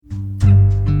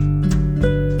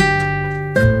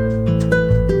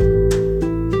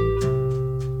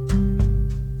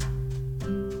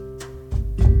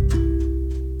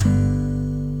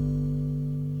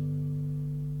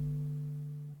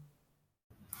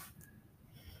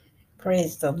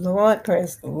Praise the Lord,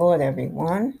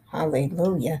 everyone.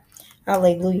 Hallelujah.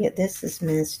 Hallelujah. This is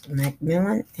Minister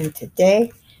Macmillan, and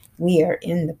today we are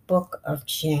in the book of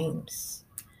James.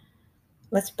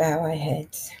 Let's bow our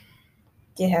heads.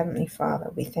 Dear Heavenly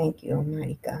Father, we thank you,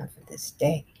 Almighty God, for this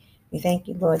day. We thank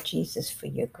you, Lord Jesus, for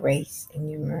your grace and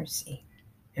your mercy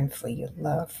and for your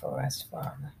love for us,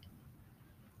 Father.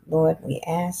 Lord, we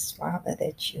ask, Father,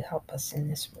 that you help us in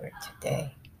this word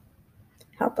today.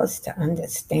 Help us to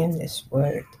understand this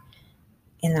word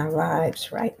in our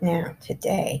lives right now,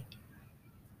 today,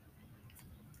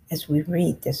 as we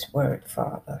read this word,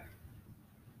 Father.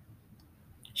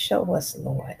 Show us,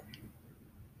 Lord,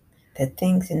 the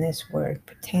things in this word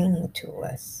pertaining to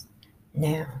us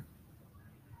now,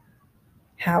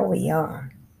 how we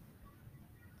are,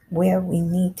 where we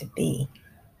need to be,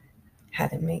 how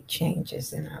to make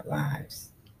changes in our lives.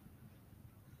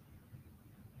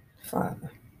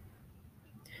 Father,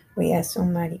 we ask,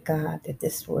 Almighty God, that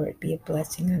this word be a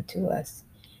blessing unto us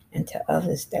and to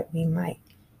others that we might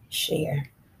share.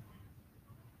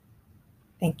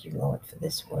 Thank you, Lord, for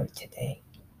this word today.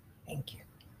 Thank you.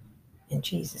 In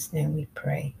Jesus' name we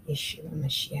pray, Yeshua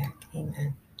Mashiach.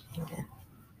 Amen. Amen.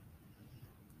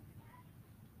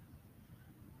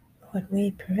 Lord,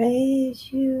 we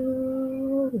praise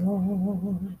you,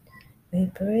 Lord. We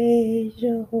praise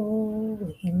your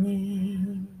holy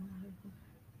name.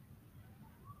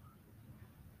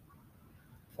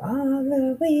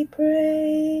 Father, we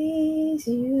praise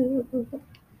you.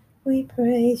 We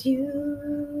praise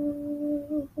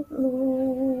you,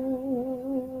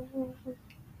 Lord.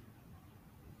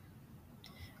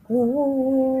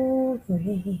 Glory,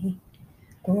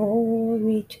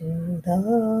 glory to the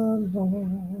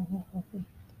Lord.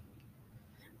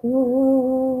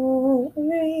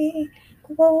 Glory,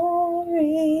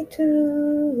 glory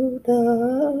to the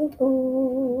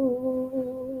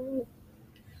Lord.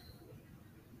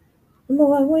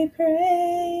 Lord, we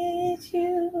praise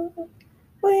you.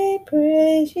 We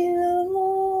praise you,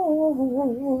 Lord.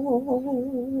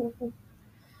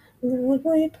 Lord,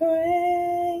 we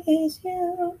praise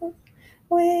you.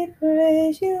 We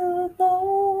praise you,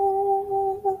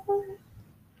 Lord.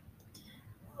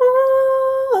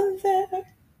 Father,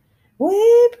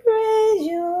 we praise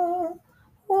your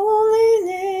holy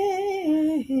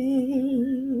name.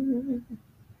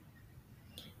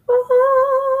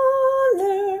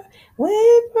 Father,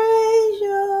 we praise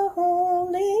your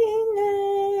holy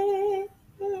name.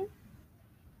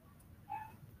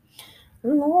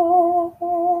 Lord,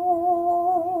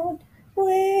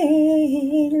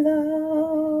 we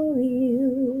love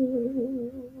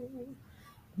you.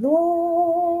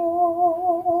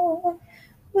 Lord,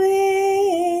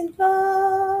 we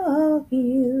love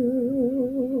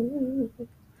you.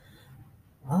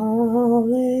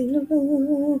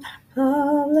 Hallelujah,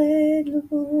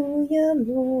 hallelujah,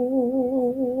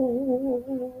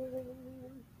 Lord.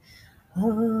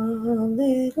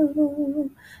 Hallelujah,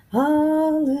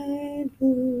 hallelujah,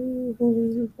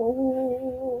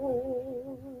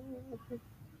 Lord.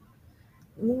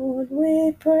 Lord,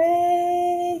 we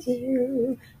praise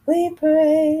you, we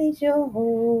praise your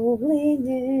holy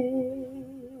name.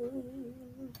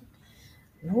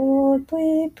 Lord,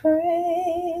 we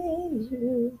praise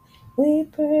you, we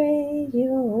praise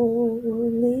your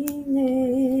holy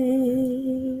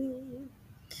name.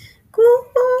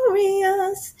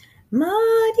 Glorious,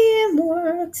 mighty in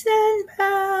works and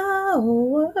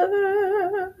power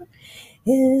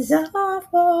is our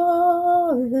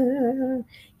Father,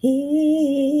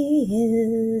 He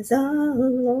is our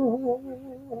Lord.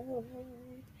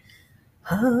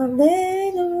 Hallelujah,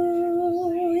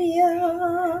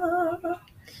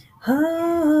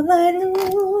 hallelujah,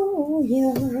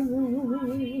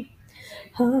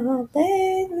 hallelujah,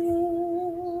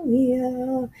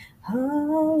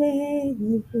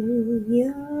 hallelujah,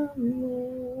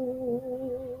 Lord.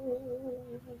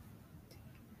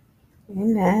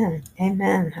 Amen,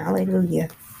 amen, hallelujah,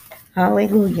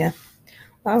 hallelujah.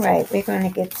 All right, we're going to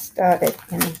get started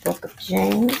in the book of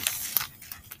James.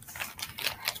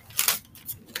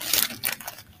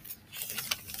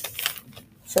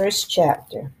 First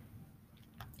chapter.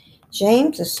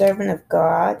 James, a servant of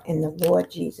God and the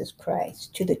Lord Jesus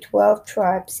Christ, to the 12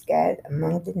 tribes scattered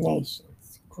among the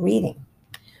nations, greeting.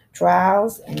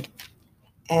 Trials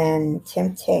and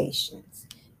temptations.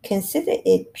 Consider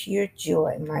it pure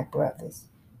joy, my brothers,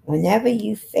 whenever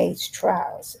you face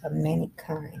trials of many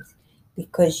kinds,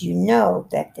 because you know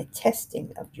that the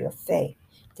testing of your faith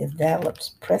develops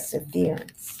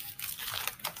perseverance.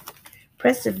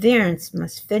 Perseverance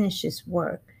must finish its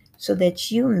work so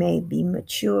that you may be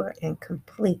mature and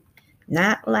complete,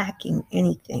 not lacking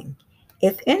anything.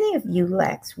 If any of you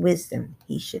lacks wisdom,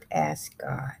 he should ask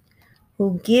God,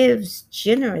 who gives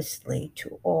generously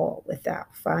to all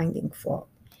without finding fault,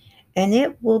 and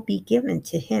it will be given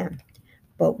to him.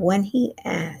 But when he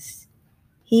asks,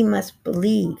 he must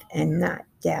believe and not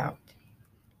doubt,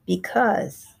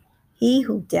 because he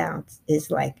who doubts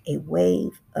is like a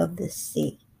wave of the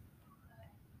sea,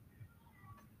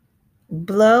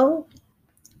 blow,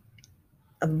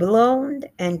 blown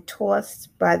and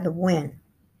tossed by the wind.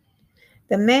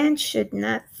 The man should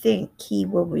not think he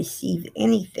will receive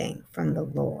anything from the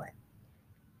Lord.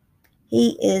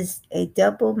 He is a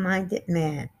double minded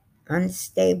man,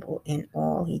 unstable in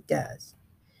all he does.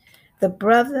 The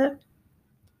brother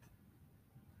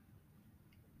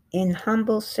in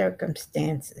humble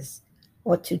circumstances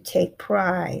ought to take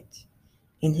pride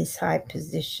in his high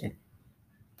position,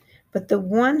 but the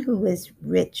one who is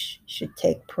rich should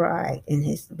take pride in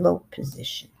his low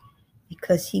position,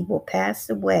 because he will pass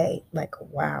away like a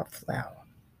wildflower.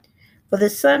 For the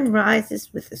sun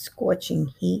rises with a scorching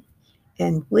heat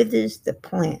and withers the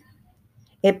plant.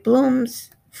 It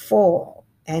blooms fall,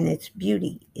 and its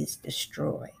beauty is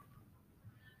destroyed.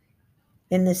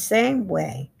 In the same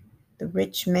way, the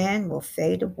rich man will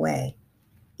fade away,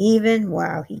 even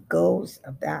while he goes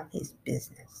about his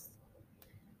business.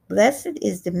 Blessed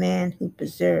is the man who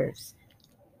perseveres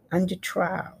under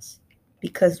trials,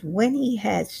 because when he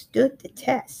has stood the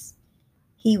test,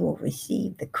 he will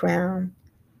receive the crown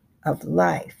of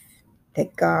life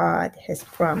that God has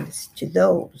promised to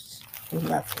those who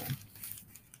love him.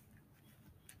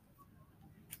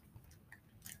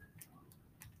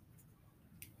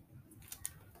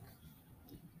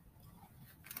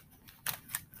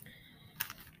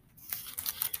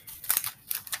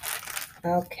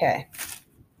 Okay,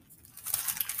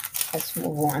 let's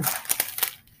move on.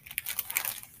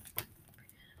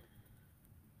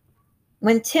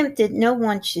 When tempted, no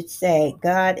one should say,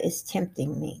 God is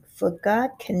tempting me, for God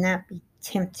cannot be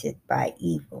tempted by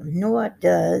evil, nor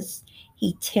does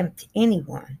he tempt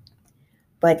anyone.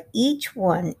 But each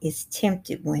one is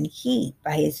tempted when he,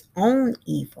 by his own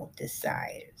evil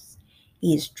desires,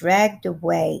 he is dragged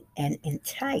away and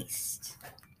enticed.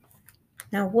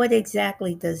 Now, what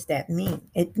exactly does that mean?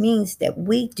 It means that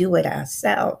we do it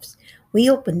ourselves. We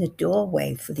open the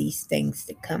doorway for these things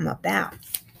to come about.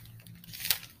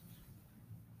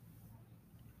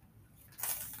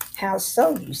 How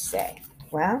so, you say?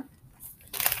 Well,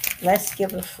 let's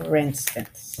give a for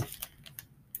instance.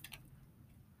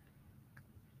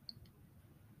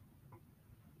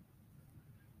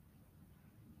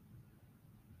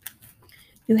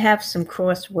 You have some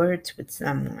crosswords with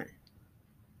someone,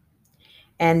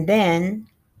 and then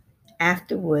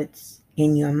afterwards,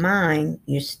 in your mind,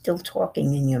 you're still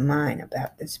talking in your mind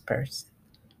about this person,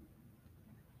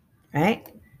 right?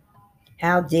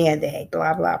 How dare they?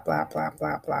 Blah, blah, blah, blah,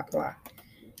 blah, blah, blah.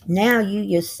 Now you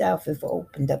yourself have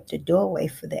opened up the doorway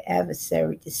for the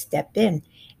adversary to step in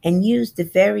and use the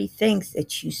very things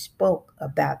that you spoke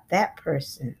about that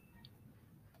person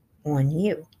on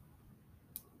you.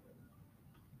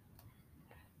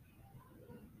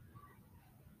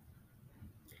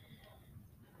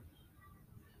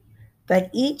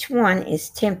 But each one is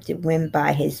tempted when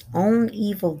by his own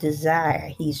evil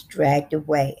desire he's dragged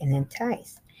away and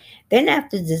enticed. Then,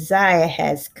 after desire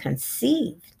has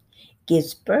conceived,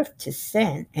 gives birth to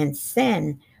sin, and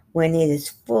sin, when it is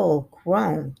full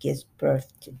grown, gives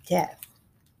birth to death.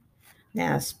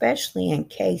 Now, especially in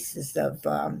cases of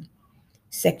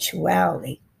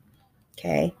sexuality,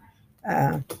 okay,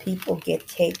 people get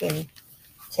taken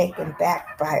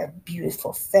back by a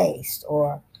beautiful face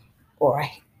or a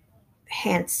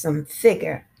handsome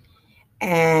figure,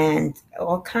 and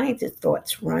all kinds of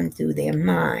thoughts run through their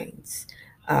minds.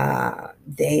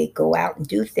 They go out and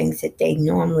do things that they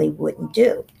normally wouldn't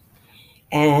do,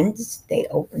 and they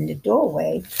open the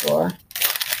doorway for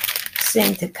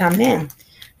sin to come in.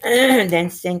 Then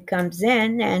sin comes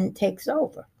in and takes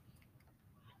over.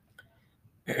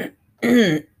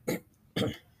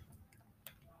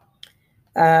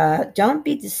 Don't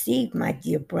be deceived, my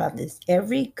dear brothers.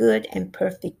 Every good and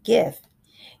perfect gift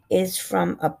is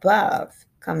from above,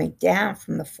 coming down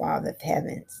from the Father of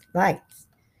heaven's lights,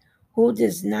 who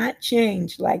does not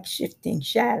change like shifting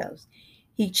shadows.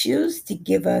 He chose to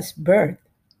give us birth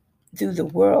through the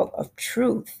world of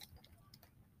truth,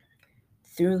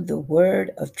 through the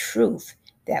word of truth,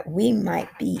 that we might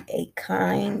be a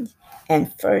kind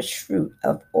and first fruit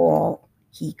of all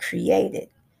he created.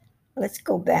 Let's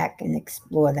go back and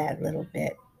explore that a little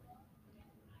bit.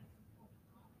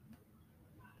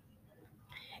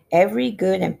 Every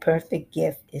good and perfect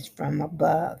gift is from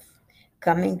above,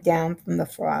 coming down from the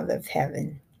Father of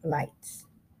heaven lights.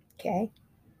 Okay?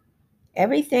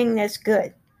 everything that's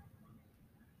good,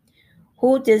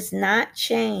 who does not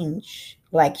change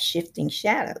like shifting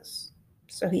shadows.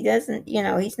 So he doesn't,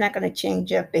 he's not going to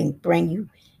change up and bring you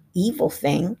evil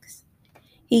things.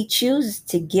 He chooses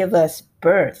to give us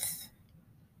birth,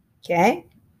 okay,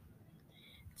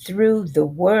 through the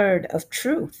word of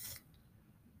truth,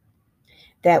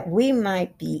 that we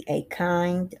might be a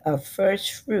kind of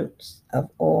first fruits of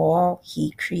all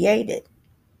he created.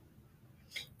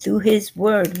 Through his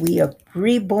word, we are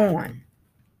reborn.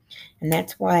 And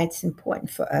that's why it's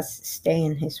important for us to stay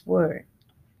in his word.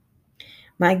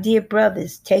 My dear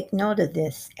brothers, take note of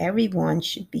this. Everyone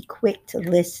should be quick to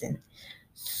listen,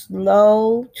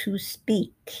 slow to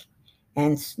speak,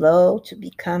 and slow to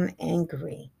become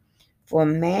angry. For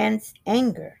man's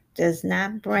anger does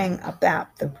not bring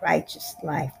about the righteous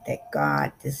life that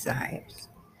God desires.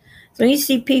 So you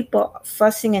see people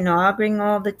fussing and arguing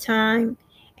all the time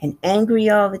and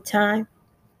angry all the time.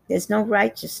 There's no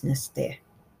righteousness there.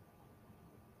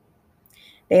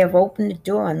 They have opened the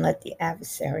door and let the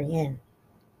adversary in.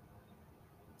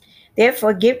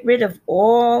 Therefore, get rid of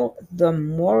all the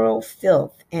moral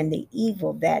filth and the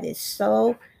evil that is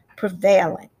so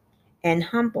prevalent, and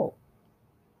humbly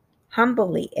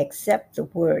accept the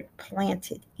word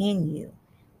planted in you,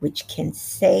 which can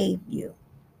save you.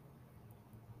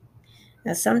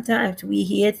 Now, sometimes we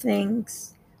hear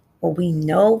things or we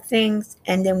know things,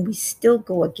 and then we still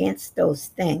go against those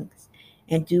things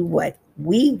and do what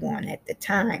we want at the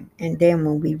time. And then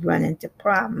when we run into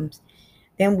problems,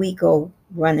 then we go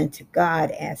running to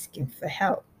God asking for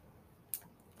help,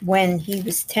 when he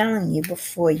was telling you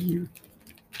before you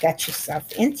got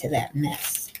yourself into that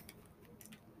mess.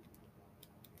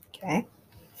 Okay?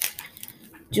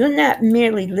 Do not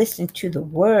merely listen to the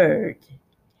word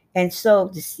and so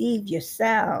deceive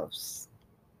yourselves.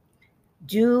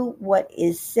 Do what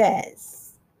it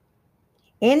says.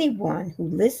 Anyone who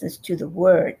listens to the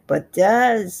word but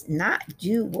does not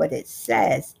do what it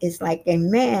says is like a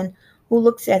man who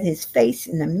looks at his face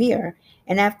in the mirror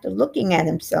and after looking at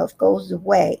himself goes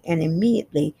away and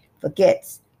immediately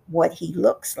forgets what he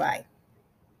looks like.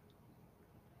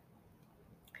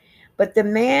 But the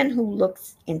man who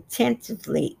looks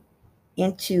attentively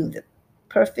into the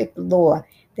perfect law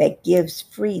that gives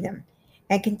freedom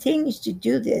and continues to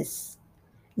do this,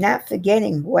 not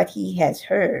forgetting what he has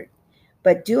heard,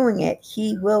 but doing it,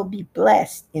 he will be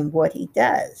blessed in what he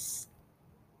does.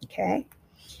 Okay?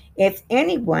 If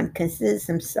anyone considers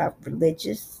himself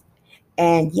religious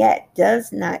and yet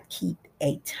does not keep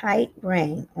a tight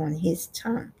rein on his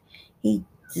tongue, he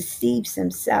deceives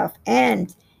himself,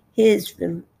 and his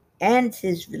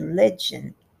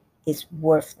religion is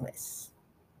worthless.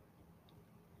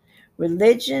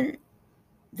 Religion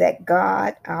that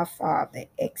God our Father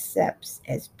accepts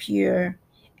as pure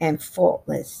and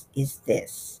faultless is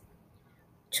this: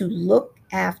 to look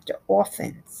after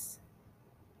orphans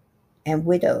and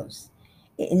widows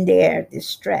in their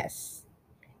distress,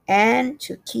 and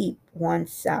to keep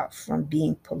oneself from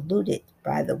being polluted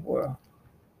by the world.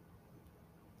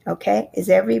 Okay? Is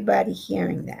everybody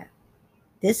hearing that?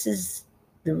 This is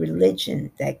the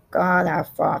religion that God our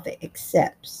Father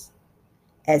accepts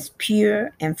as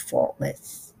pure and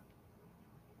faultless.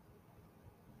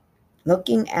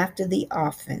 Looking after the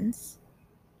orphans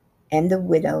and the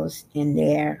widows in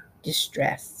their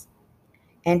distress,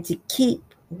 and to keep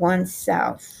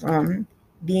oneself from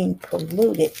being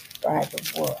polluted by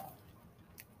the world.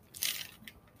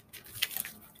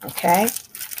 Okay?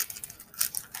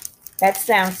 That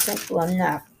sounds simple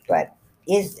enough, but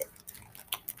is it?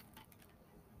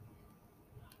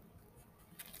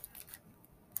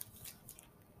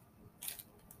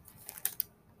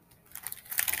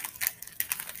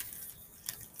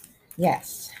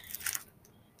 Yes,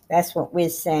 that's what we're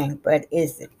saying, but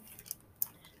is it?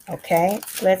 Okay,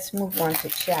 let's move on to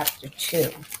chapter 2.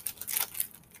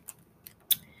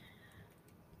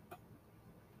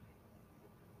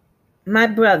 My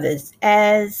brothers,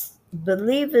 as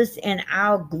believers in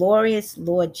our glorious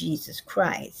Lord Jesus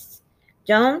Christ,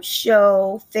 don't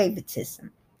show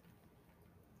favoritism.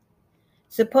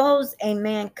 Suppose a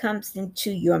man comes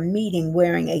into your meeting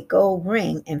wearing a gold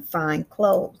ring and fine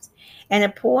clothes, and a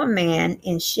poor man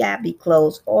in shabby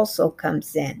clothes also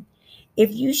comes in.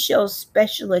 If you show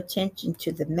special attention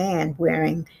to the man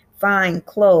wearing fine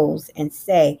clothes and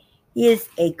say, "Here's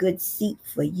a good seat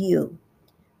for you,"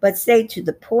 but say to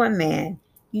the poor man,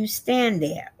 "You stand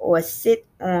there," or "Sit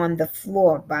on the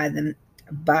floor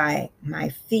by my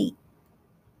feet,"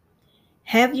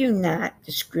 have you not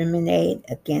discriminated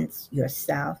against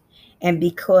yourself and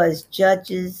because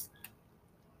judges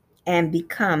and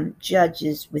become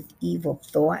judges with evil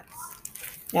thoughts?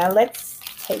 Now let's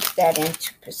take that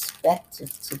into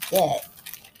perspective today.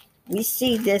 We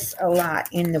see this a lot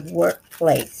in the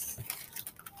workplace.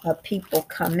 People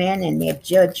come in and they're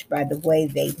judged by the way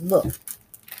they look,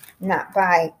 not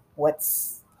by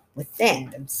what's within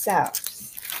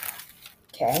themselves.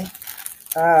 Okay.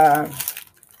 Uh,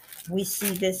 we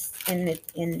see this in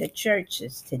the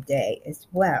churches today as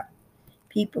well.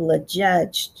 People are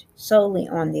judged solely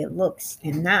on their looks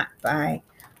and not by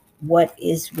what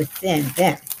is within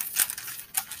them.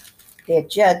 They're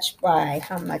judged by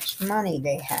how much money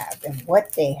they have and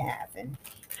what they have and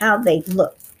how they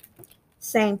look.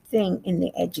 Same thing in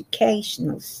the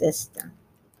educational system.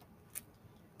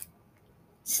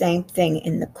 Same thing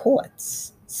in the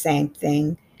courts. Same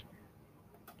thing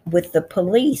with the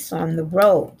police on the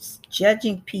roads,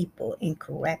 judging people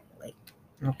incorrectly.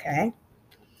 Okay?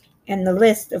 And the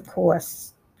list, of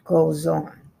course, goes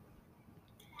on.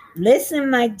 Listen,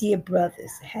 my dear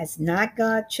brothers, has not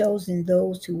God chosen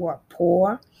those who are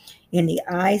poor in the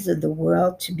eyes of the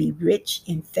world to be rich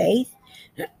in faith?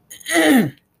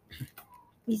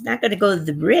 He's not going to go to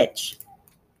the rich.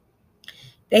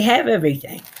 They have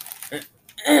everything.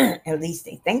 At least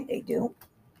they think they do.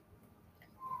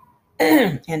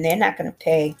 And they're not going to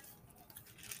pay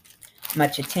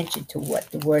much attention to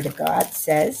what the Word of God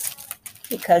says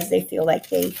because they feel like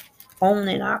they own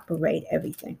and operate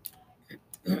everything.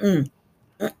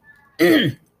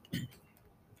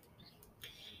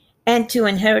 And to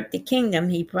inherit the kingdom,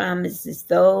 he promises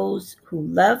those who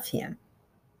love him.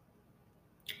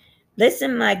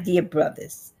 Listen, my dear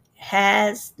brothers,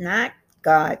 has not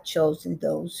God chosen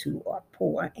those who are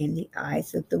poor in the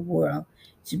eyes of the world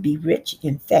to be rich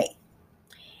in faith?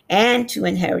 And to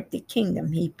inherit the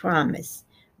kingdom, he promised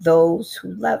those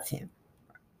who love him.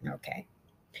 Okay.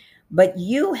 But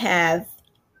you have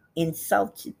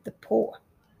insulted the poor.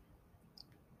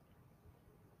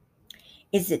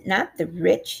 Is it not the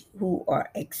rich who are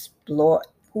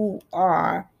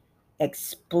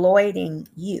exploiting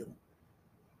you?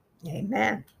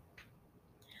 Amen.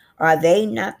 Are they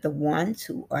not the ones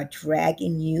who are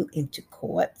dragging you into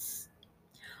courts?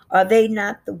 Are they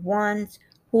not the ones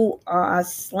who are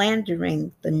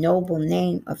slandering the noble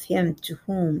name of him to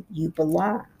whom you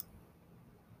belong?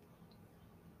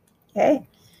 Okay.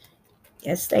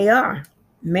 Yes, they are.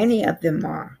 Many of them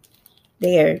are.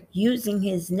 They're using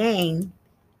his name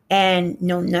and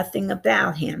know nothing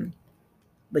about him,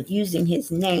 but using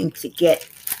his name to get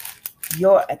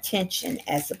your attention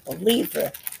as a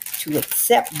believer to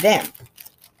accept them.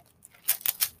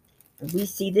 We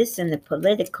see this in the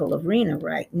political arena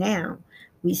right now.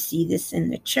 We see this in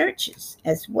the churches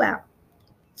as well.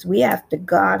 So we have to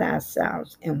guard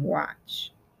ourselves and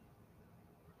watch.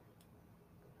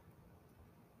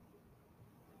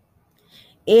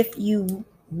 If you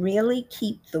really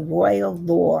keep the royal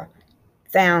law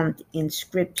found in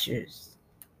scriptures,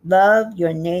 love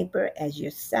your neighbor as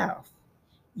yourself,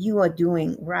 you are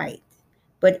doing right.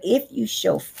 But if you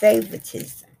show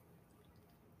favoritism,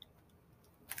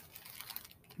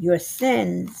 your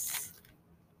sin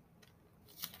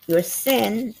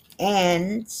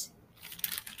and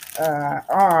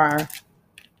are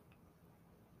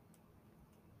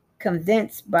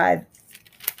convinced by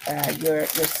your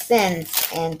sins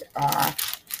and are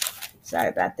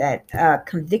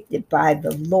convicted by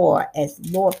the law as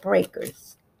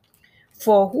lawbreakers.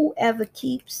 For whoever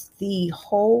keeps the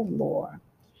whole law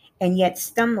and yet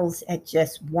stumbles at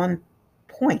just one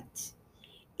point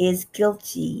is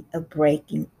guilty of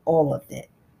breaking all of it.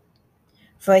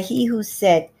 For he who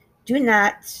said, "Do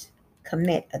not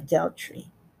commit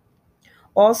adultery,"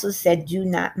 also said, "Do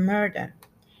not murder."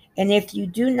 And if you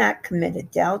do not commit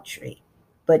adultery,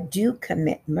 but do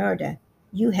commit murder,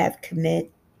 you have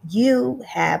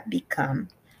become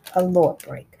a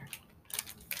lawbreaker.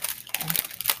 Okay.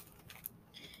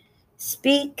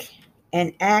 Speak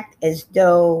and act as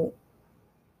though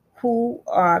who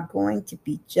are going to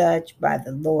be judged by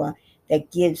the law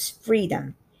that gives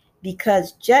freedom,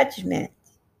 because judgment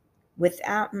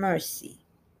without mercy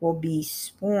will be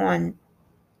sworn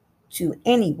to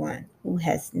anyone who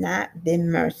has not been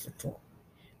merciful.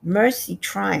 Mercy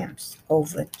triumphs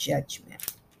over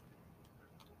judgment.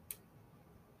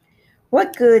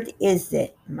 What good is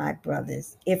it, my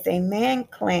brothers, if a man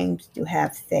claims to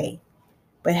have faith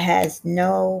but has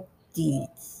no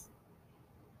deeds?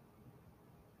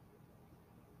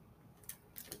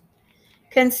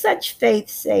 Can such faith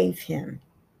save him?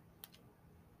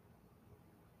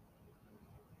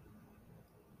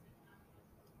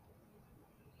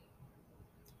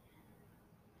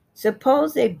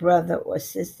 Suppose a brother or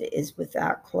sister is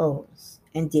without clothes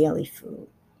and daily food.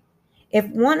 If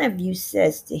one of you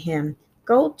says to him,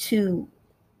 Go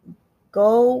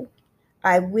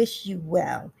I wish you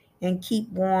well and keep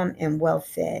warm and well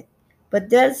fed, but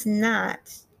does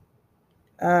not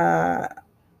uh,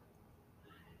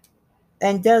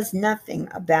 and does nothing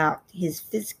about his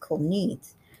physical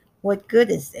needs, what good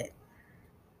is it?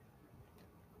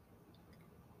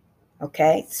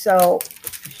 Okay, so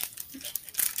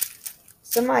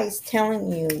somebody's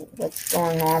telling you what's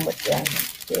going on with them.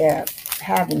 They're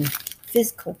having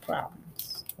physical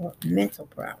problems or mental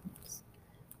problems.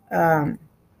 Um,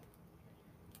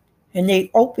 and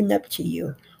they open up to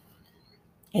you,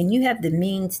 and you have the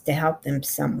means to help them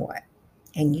somewhat,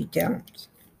 and you don't.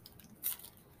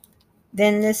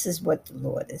 Then this is what the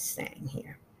Lord is saying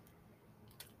here.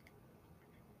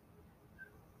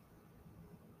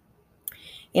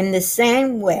 In the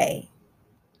same way,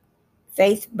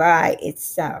 faith by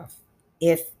itself,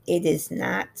 if it is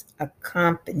not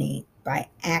accompanied by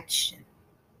action,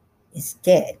 is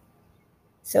dead.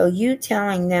 So you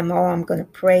telling them, oh, I'm going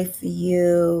to pray for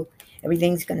you,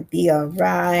 everything's going to be all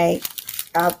right,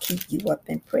 I'll keep you up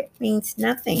in prayer, means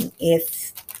nothing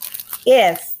if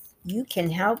you can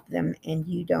help them and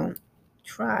you don't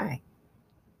try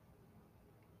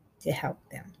to help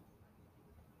them.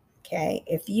 Okay?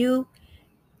 If you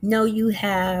know you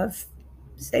have,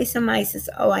 say somebody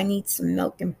says, oh, I need some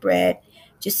milk and bread,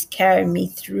 just carry me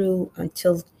through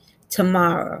until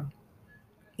tomorrow.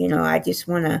 I just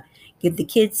want to give the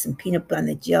kids some peanut butter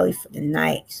and jelly for the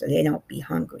night so they don't be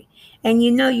hungry. And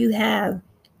you have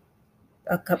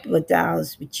a couple of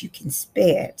dollars which you can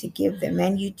spare to give them,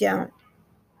 and you don't.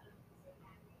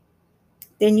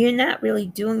 Then you're not really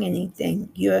doing anything.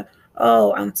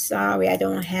 Oh, I'm sorry, I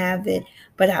don't have it,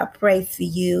 but I'll pray for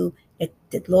you that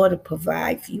the Lord will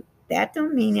provide for you. That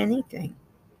don't mean anything.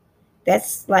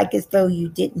 That's like as though you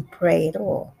didn't pray at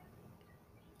all.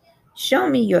 Show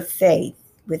me your faith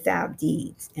without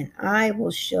deeds, and I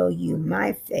will show you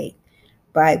my faith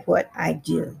by what I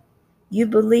do. You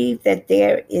believe that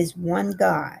there is one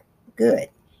God. Good.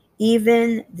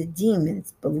 Even the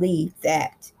demons believe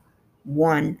that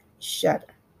one shudder.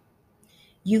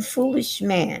 You foolish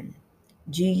man,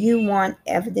 do you want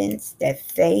evidence that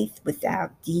faith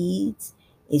without deeds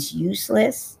is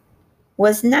useless?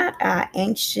 Was not our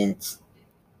ancient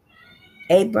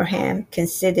Abraham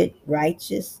considered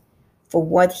righteous for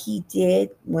what he did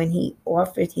when he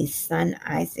offered his son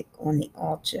Isaac on the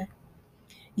altar?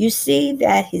 You see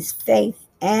that his faith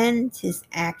and his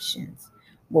actions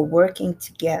were working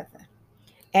together,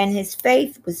 and his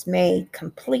faith was made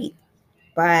complete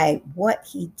by what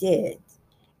he did.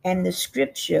 And the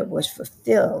scripture was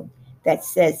fulfilled that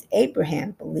says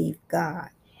Abraham believed God,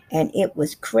 and it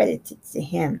was credited to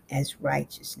him as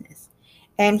righteousness.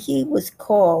 And he was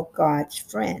called God's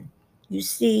friend. You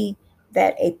see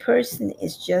that a person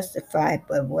is justified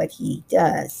by what he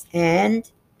does and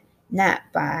not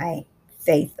by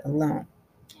faith alone.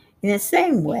 In the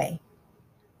same way,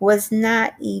 was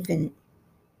not even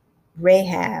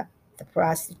Rahab the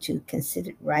prostitute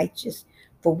considered righteous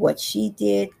for what she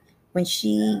did when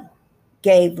she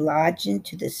gave lodging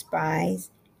to the spies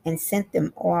and sent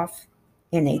them off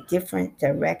in a different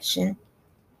direction?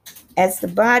 As the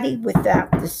body without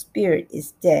the spirit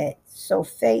is dead, so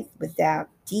faith without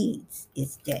deeds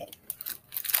is dead.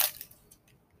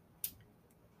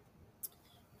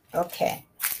 Okay.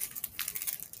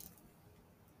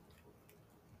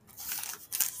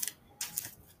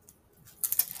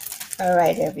 All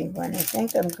right, everyone. I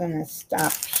think I'm going to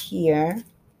stop here.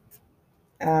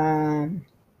 Um,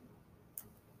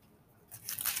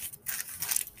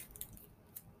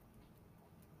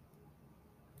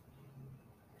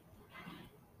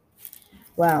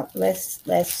 well, let's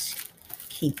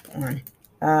keep on.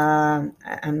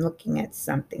 I'm looking at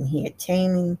something here.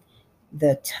 Taming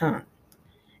the tongue.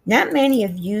 Not many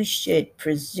of you should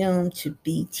presume to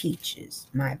be teachers,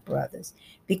 my brothers,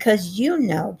 because you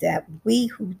know that we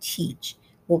who teach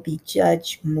will be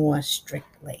judged more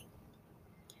strictly.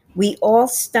 We all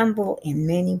stumble in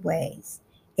many ways.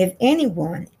 If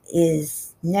anyone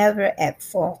is never at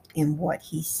fault in what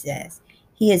he says,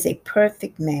 he is a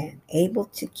perfect man, able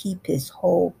to keep his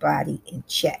whole body in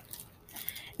check.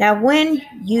 Now,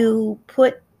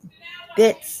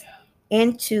 bits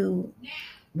into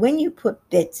when you put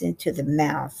bits into the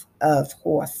mouth of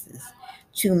horses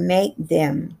to make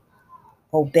them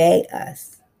obey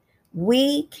us,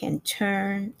 we can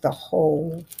turn the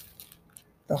whole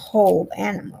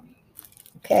animal,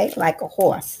 okay, like a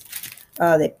horse.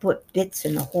 They put bits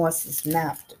in the horse's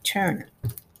mouth to turn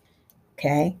it,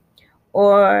 okay?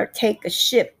 Or take a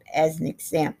ship as an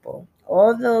example.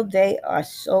 Although they are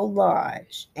so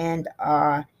large and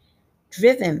are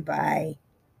driven by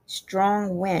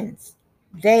strong winds,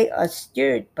 they are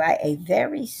steered by a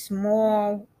very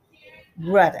small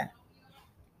rudder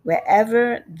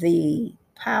wherever the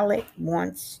pilot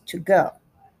wants to go.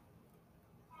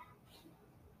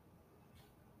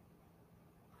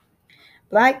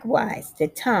 Likewise, the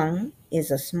tongue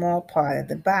is a small part of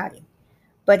the body,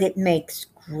 but it makes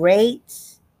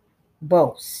great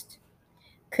boast.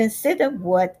 Consider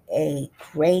what a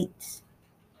great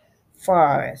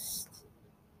forest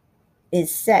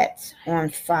is set on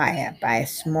fire by a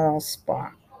small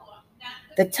spark.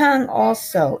 The tongue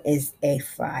also is a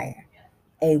fire,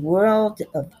 a world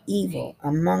of evil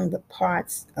among the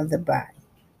parts of the body.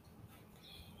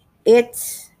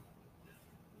 It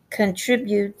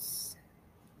contributes,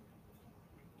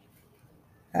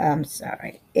 I'm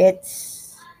sorry, it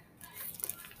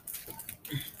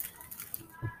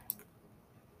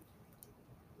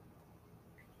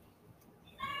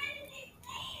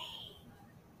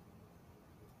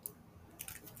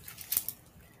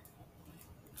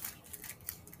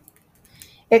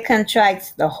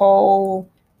contracts the whole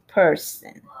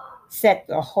person, set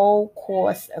the whole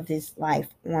course of his life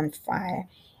on fire,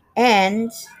 and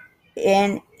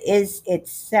is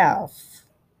itself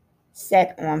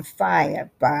set on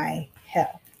fire by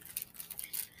hell.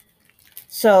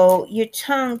 So your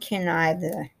tongue can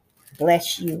either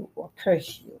bless you or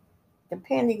curse you,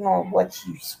 depending on what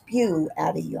you spew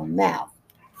out of your mouth.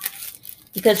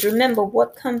 Because remember,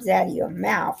 what comes out of your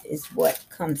mouth is what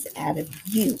comes out of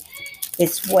you.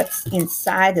 It's what's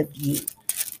inside of you,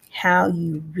 how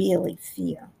you really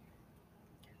feel.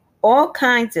 All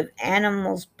kinds of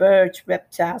animals, birds,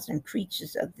 reptiles, and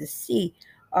creatures of the sea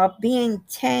are being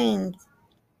tamed,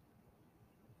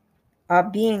 are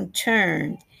being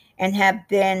turned, and have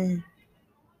been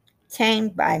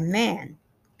tamed by man.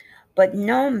 But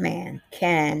no man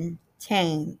can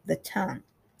tame the tongue.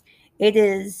 It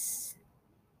is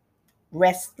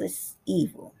restless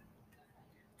evil,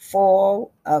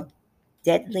 full of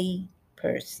deadly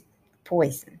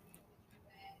poison.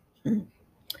 With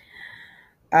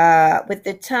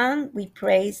the tongue we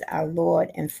praise our Lord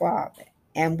and Father,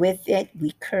 and with it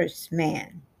we curse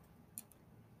man,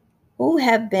 who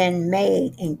have been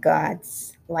made in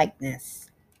God's likeness.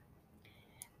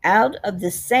 Out of the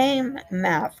same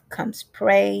mouth comes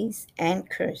praise and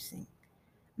cursing.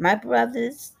 My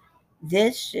brothers,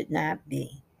 this should not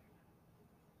be.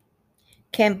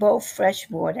 Can both fresh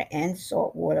water and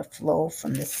salt water flow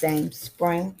from the same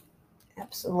spring?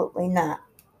 Absolutely not,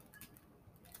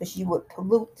 because you would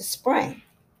pollute the spring,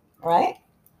 right?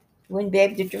 You wouldn't be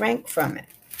able to drink from it.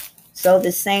 So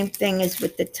the same thing is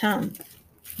with the tongue.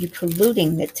 You're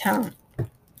polluting the tongue,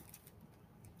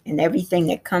 and everything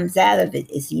that comes out of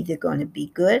it is either going to be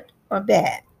good or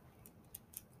bad.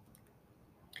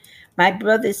 My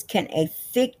brothers, can a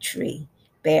fig tree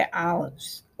bear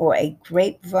olives, or a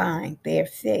grapevine bear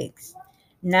figs?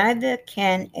 Neither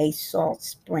can a salt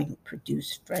spring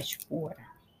produce fresh water.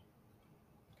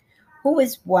 Who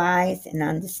is wise and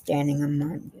understanding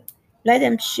among you? Let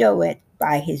him show it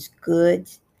by his good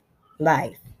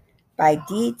life, by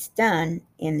deeds done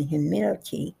in the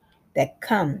humility that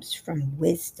comes from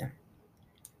wisdom.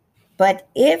 But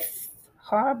if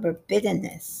harbor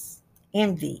bitterness,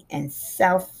 envy, and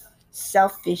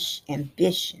selfish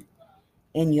ambition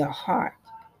in your heart,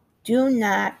 do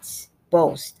not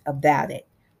boast about it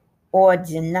or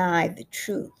deny the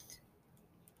truth.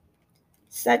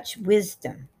 Such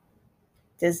wisdom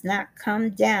does not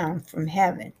come down from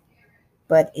heaven,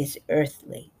 but is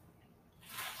earthly,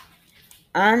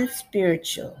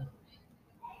 unspiritual,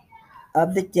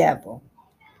 of the devil,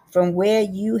 from where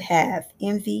you have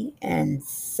envy and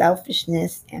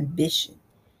selfishness, ambition.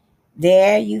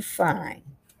 There you find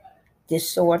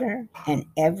disorder and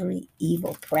every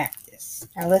evil practice.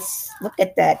 Now let's look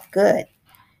at that good.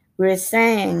 We're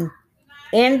saying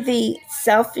envy,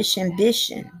 selfish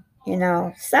ambition,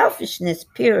 selfishness,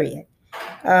 period.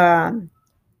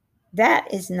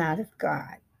 That is not of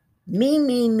God.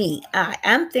 Me.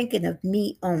 I'm thinking of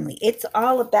me only. It's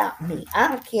all about me. I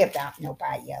don't care about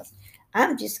nobody else.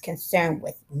 I'm just concerned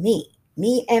with me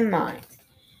and mine.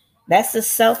 That's a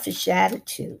selfish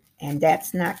attitude, and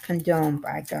that's not condoned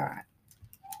by God.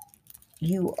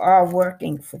 You are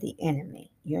working for the enemy.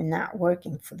 You're not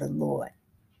working for the Lord.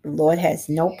 The Lord has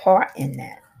no part in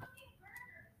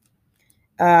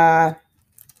that.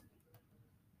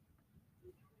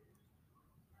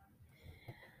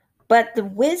 But the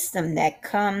wisdom that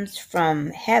comes from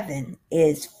heaven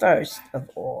is first of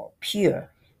all pure,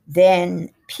 then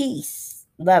peace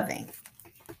loving,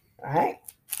 right?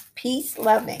 Peace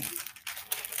loving,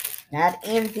 not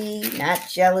envy, not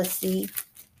jealousy,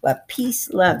 but peace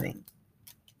loving.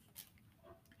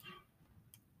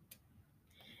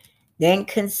 Then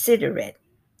considerate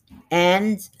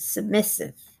and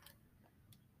submissive.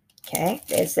 Okay,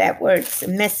 there's that word,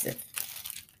 submissive.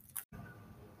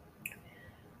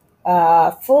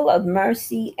 Full of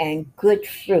mercy and good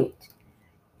fruit,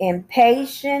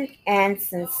 impatient and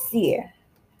sincere.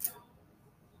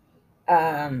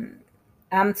 Um,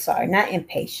 I'm sorry, not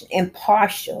impatient,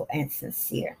 impartial and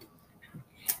sincere.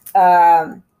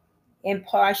 Um,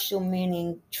 Impartial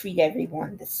meaning treat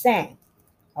everyone the same,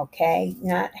 okay?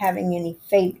 Not having any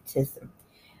favoritism.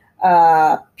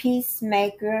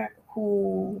 Peacemaker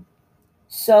who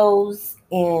sows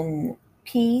in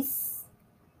peace.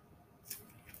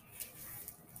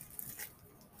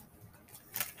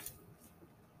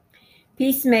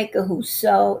 Peacemaker who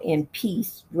sow in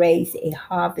peace raise a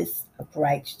harvest of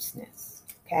righteousness.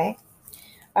 Okay?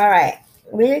 All right.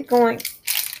 We're going.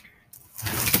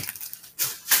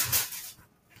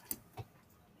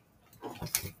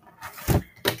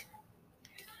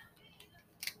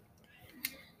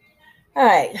 All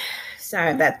right.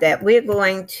 Sorry about that. We're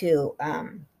going to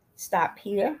stop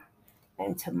here.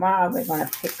 And tomorrow we're going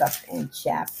to pick up in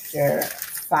chapter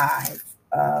 5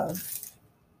 of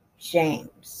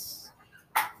James.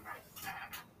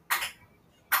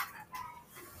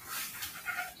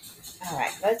 All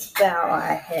right. Let's bow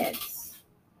our heads.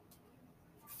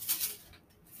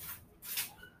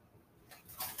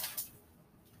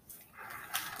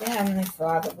 Dear Heavenly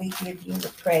Father, we give you the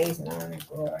praise and honor and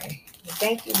glory. We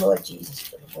thank you, Lord Jesus,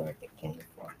 for the word that came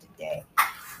forth today.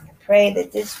 And I pray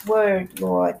that this word,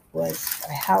 Lord, was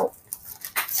a help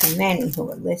to many who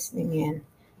are listening in.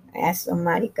 I ask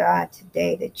Almighty God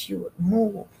today that you would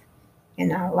move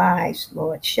in our lives,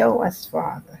 Lord. Show us,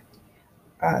 Father,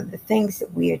 the things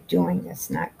that we are doing that's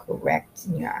not correct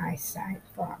in your eyesight,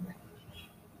 Father.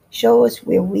 Show us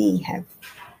where we have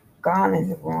gone in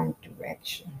the wrong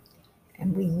direction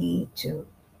and we need to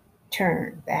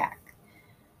turn back,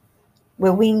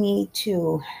 where we need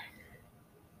to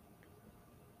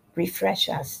refresh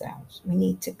ourselves. We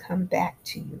need to come back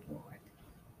to you, Lord.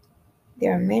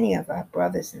 There are many of our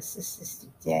brothers and sisters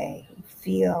today who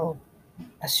feel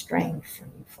estranged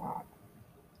from you, Father.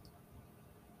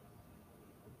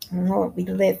 And Lord, we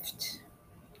lift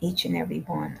each and every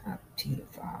one up to you,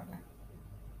 Father.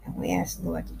 And we ask,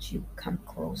 Lord, that you come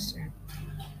closer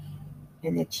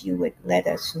and that you would let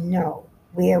us know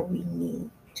where we need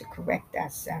to correct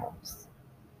ourselves.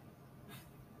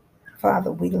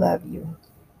 Father, we love you.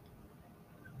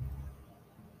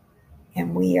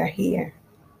 And we are here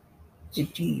to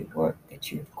do your work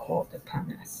that you've called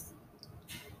upon us.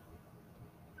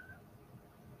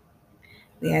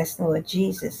 We ask, Lord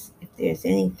Jesus, if there's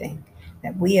anything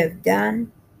that we have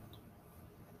done,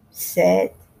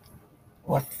 said,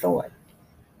 or thought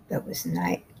that was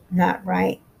not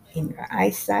right in your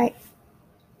eyesight,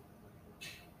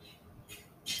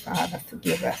 Father,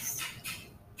 forgive us.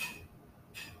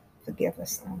 Forgive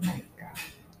us, Almighty God.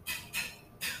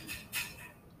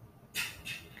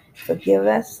 Forgive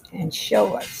us and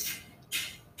show us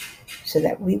so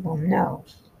that we will know.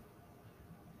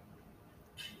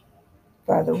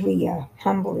 Father, we are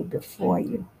humbly before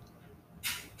you,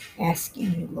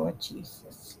 asking you, Lord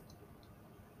Jesus,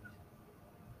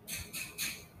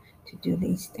 to do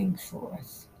these things for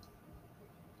us.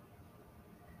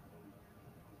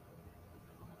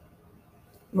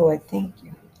 Lord, thank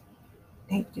you.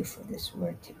 Thank you for this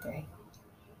word today.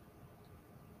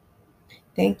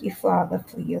 Thank you, Father,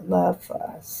 for your love for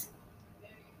us.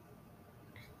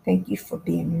 Thank you for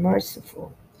being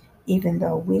merciful, even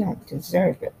though we don't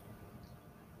deserve it.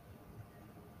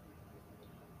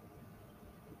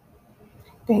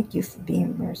 Thank you for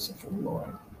being merciful,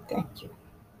 Lord. Thank you.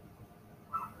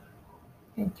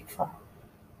 Thank you, Father.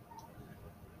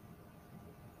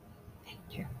 Thank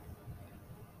you.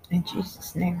 In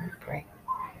Jesus' name we pray.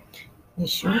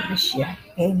 Yeshua Mashiach.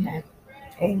 Amen.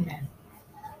 Amen.